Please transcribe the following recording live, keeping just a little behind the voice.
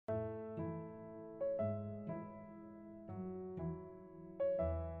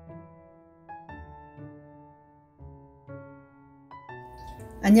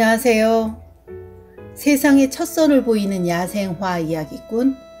안녕하세요. 세상의 첫 선을 보이는 야생화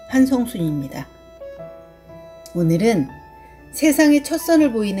이야기꾼 한성순입니다. 오늘은 세상의 첫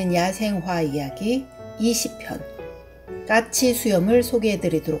선을 보이는 야생화 이야기 20편 까치수염을 소개해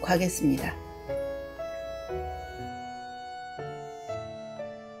드리도록 하겠습니다.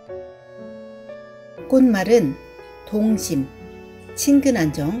 꽃말은 동심,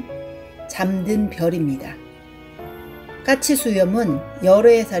 친근한 정, 잠든 별입니다. 까치수염은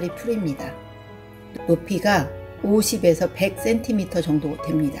여러해살이풀입니다. 높이가 50에서 100cm 정도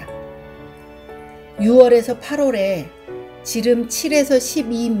됩니다. 6월에서 8월에 지름 7에서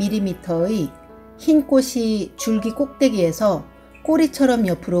 12mm의 흰 꽃이 줄기 꼭대기에서 꼬리처럼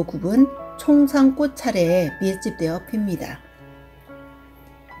옆으로 굽은 총상꽃차례에 밀집되어 핍니다.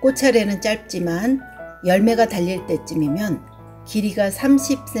 꽃차례는 짧지만 열매가 달릴 때쯤이면 길이가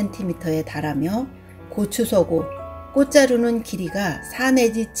 30cm에 달하며 곧추서고 꽃자루는 길이가 4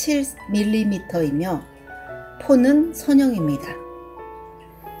 내지 7mm이며 포는 선형입니다.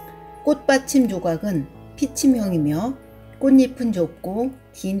 꽃받침조각은 피침형이며 꽃잎은 좁고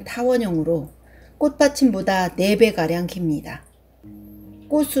긴 타원형으로 꽃받침보다 4배가량 깁니다.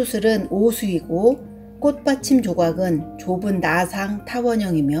 꽃수술은 오수이고 꽃받침조각은 좁은 나상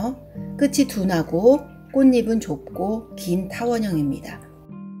타원형이며 끝이 둔하고 꽃잎은 좁고 긴 타원형입니다.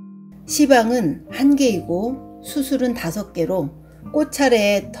 시방은 1개이고 수술은 5개로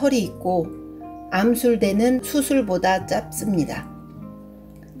꽃차례에 털이 있고 암술대는 수술보다 짧습니다.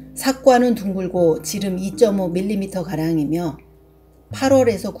 삭과는 둥글고 지름 2.5mm 가량이며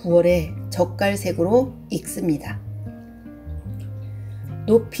 8월에서 9월에 젓갈색으로 익습니다.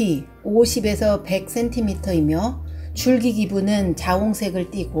 높이 50에서 100cm이며 줄기 기부는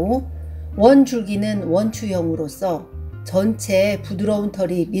자홍색을 띠고 원줄기는 원추형으로서 전체에 부드러운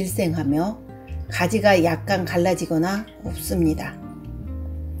털이 밀생하며 가지가 약간 갈라지거나 없습니다.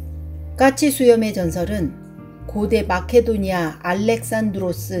 까치수염의 전설은 고대 마케도니아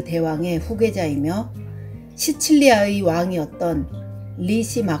알렉산드로스 대왕의 후계자이며 시칠리아의 왕이었던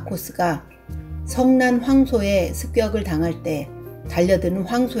리시마코스가 성난 황소의 습격을 당할 때 달려드는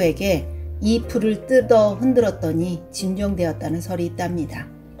황소에게 이 풀을 뜯어 흔들었더니 진정되었다는 설이 있답니다.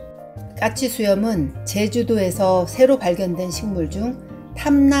 까치수염은 제주도에서 새로 발견된 식물 중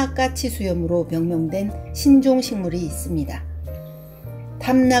탐나 까치수염으로 명명된 신종 식물이 있습니다.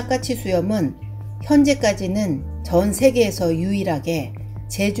 탐나 까치수염은 현재까지는 전 세계에서 유일하게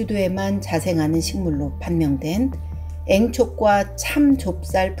제주도에만 자생하는 식물로 판명된 앵촉과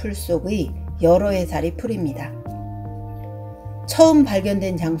참좁쌀 풀 속의 여러해살이풀입니다. 처음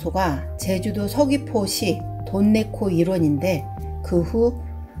발견된 장소가 제주도 서귀포시 돈내코 일원인데 그 후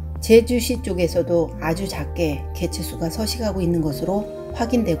제주시 쪽에서도 아주 작게 개체수가 서식하고 있는 것으로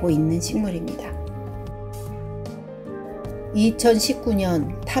확인되고 있는 식물입니다.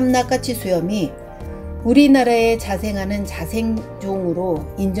 2019년 탐나 까치수염이 우리나라에 자생하는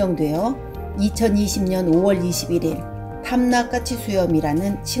자생종으로 인정되어 2020년 5월 21일 탐나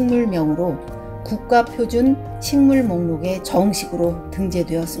까치수염이라는 식물명으로 국가표준 식물 목록에 정식으로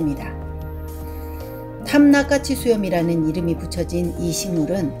등재되었습니다. 탐나 까치수염이라는 이름이 붙여진 이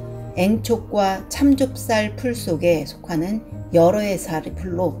식물은 앵촉과 참좁쌀 풀 속에 속하는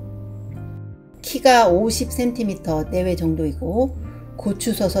여러해살이풀로 키가 50cm 내외 정도이고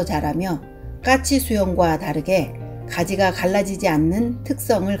곧추서서 자라며 까치수염과 다르게 가지가 갈라지지 않는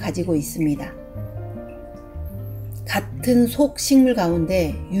특성을 가지고 있습니다. 같은 속 식물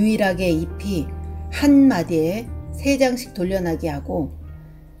가운데 유일하게 잎이 한 마디에 3장씩 돌려나게 하고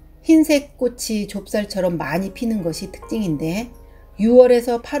흰색 꽃이 좁쌀처럼 많이 피는 것이 특징인데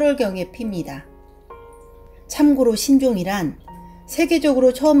 6월에서 8월경에 핍니다. 참고로 신종이란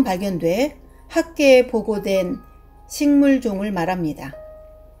세계적으로 처음 발견돼 학계에 보고된 식물종을 말합니다.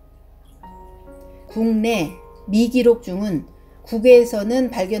 국내 미기록 중은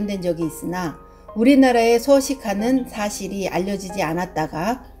국외에서는 발견된 적이 있으나 우리나라에 서식하는 사실이 알려지지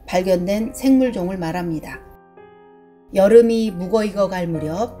않았다가 발견된 생물종을 말합니다. 여름이 묵어익어갈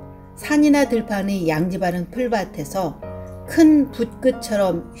무렵 산이나 들판의 양지바른 풀밭에서 큰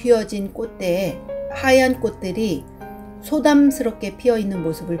붓끝처럼 휘어진 꽃대에 하얀 꽃들이 소담스럽게 피어있는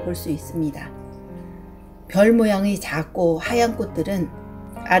모습을 볼 수 있습니다. 별 모양의 작고 하얀 꽃들은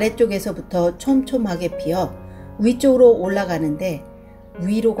아래쪽에서부터 촘촘하게 피어 위쪽으로 올라가는데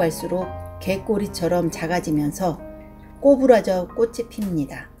위로 갈수록 개꼬리처럼 작아지면서 꼬부라져 꽃이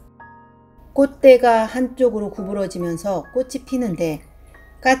핍니다. 꽃대가 한쪽으로 구부러지면서 꽃이 피는데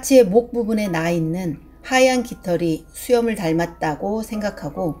까치의 목 부분에 나 있는 하얀 깃털이 수염을 닮았다고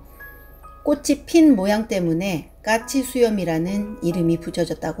생각하고 꽃이 핀 모양 때문에 까치수염이라는 이름이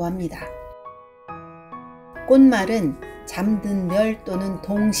붙여졌다고 합니다. 꽃말은 잠든 멸 또는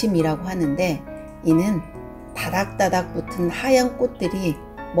동심이라고 하는데, 이는 다닥다닥 붙은 하얀 꽃들이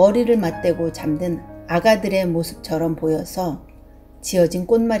머리를 맞대고 잠든 아가들의 모습처럼 보여서 지어진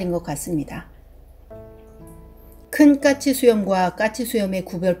꽃말인 것 같습니다. 큰 까치수염과 까치수염의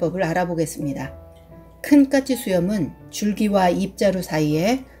구별법을 알아보겠습니다. 큰 까치수염은 줄기와 잎자루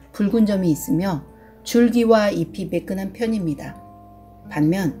사이에 붉은 점이 있으며 줄기와 잎이 매끈한 편입니다.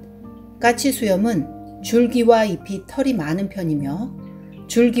 반면 까치수염은 줄기와 잎이 털이 많은 편이며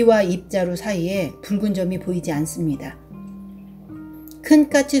줄기와 잎자루 사이에 붉은 점이 보이지 않습니다. 큰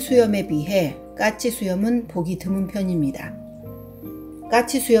까치수염에 비해 까치수염은 보기 드문 편입니다.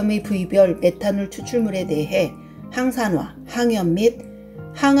 까치수염의 부위별 메탄올 추출물에 대해 항산화, 항염 및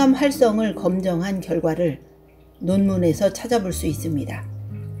항암 활성을 검정한 결과를 논문에서 찾아볼 수 있습니다.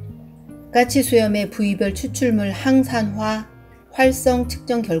 까치수염의 부위별 추출물 항산화 활성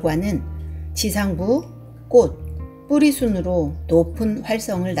측정 결과는 지상부, 꽃, 뿌리 순으로 높은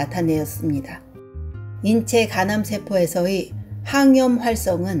활성을 나타내었습니다. 인체 간암세포에서의 항염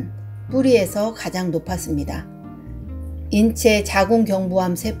활성은 뿌리에서 가장 높았습니다. 인체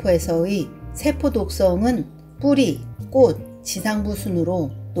자궁경부암 세포에서의 세포 독성은 뿌리, 꽃, 지상부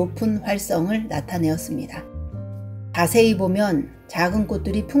순으로 높은 활성을 나타내었습니다. 자세히 보면 작은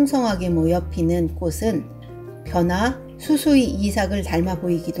꽃들이 풍성하게 모여 피는 꽃은 벼나 수수의 이삭을 닮아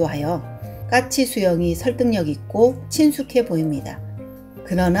보이기도 하여 까치수염이 설득력 있고 친숙해 보입니다.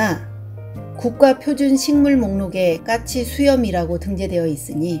 그러나 국가표준식물 목록에 까치수염이라고 등재되어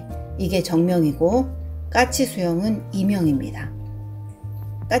있으니 이게 정명이고 까치수염은 이명입니다.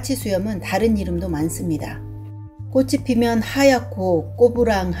 까치수염은 다른 이름도 많습니다. 꽃이 피면 하얗고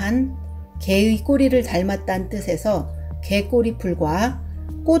꼬부랑한 개의 꼬리를 닮았다는 뜻에서 개꼬리풀과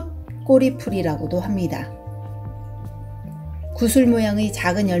꽃꼬리풀이라고도 합니다. 구슬 모양의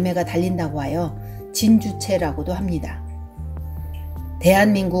작은 열매가 달린다고 하여 진주채라고도 합니다.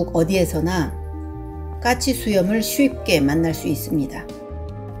 대한민국 어디에서나 까치수염을 쉽게 만날 수 있습니다.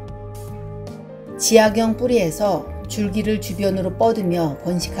 지하경 뿌리에서 줄기를 주변으로 뻗으며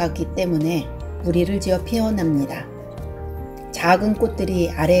번식하기 때문에 무리를 지어 피어납니다. 작은 꽃들이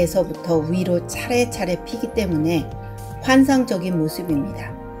아래에서부터 위로 차례차례 피기 때문에 환상적인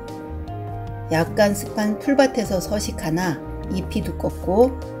모습입니다. 약간 습한 풀밭에서 서식하나 잎이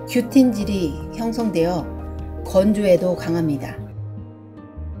두껍고 규틴질이 형성되어 건조에도 강합니다.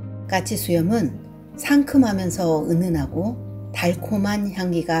 까치수염은 상큼하면서 은은하고 달콤한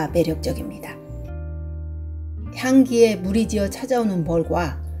향기가 매력적입니다. 향기에 무리지어 찾아오는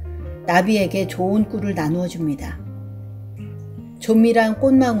벌과 나비에게 좋은 꿀을 나누어 줍니다. 조밀한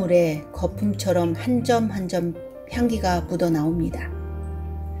꽃망울에 거품처럼 한 점 한 점 향기가 묻어나옵니다.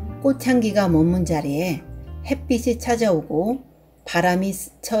 꽃향기가 머문 자리에 햇빛이 찾아오고 바람이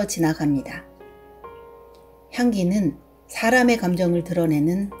스쳐 지나갑니다. 향기는 사람의 감정을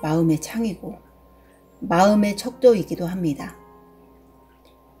드러내는 마음의 창이고 마음의 척도이기도 합니다.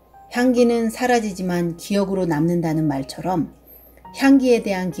 향기는 사라지지만 기억으로 남는다는 말처럼 향기에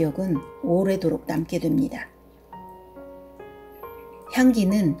대한 기억은 오래도록 남게 됩니다.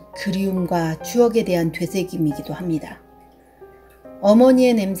 향기는 그리움과 추억에 대한 되새김이기도 합니다.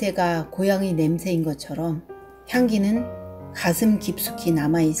 어머니의 냄새가 고향의 냄새인 것처럼 향기는 가슴 깊숙이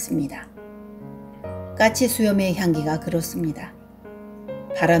남아 있습니다. 까치수염의 향기가 그렇습니다.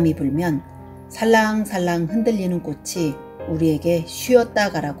 바람이 불면 살랑살랑 흔들리는 꽃이 우리에게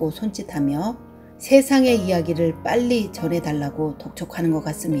쉬었다 가라고 손짓하며 세상의 이야기를 빨리 전해달라고 독촉하는 것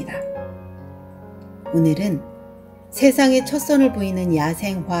같습니다. 오늘은 세상의 첫 선을 보이는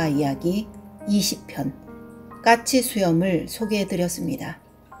야생화이야기 20편 까치수염을 소개해드렸습니다.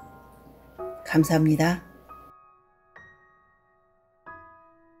 감사합니다.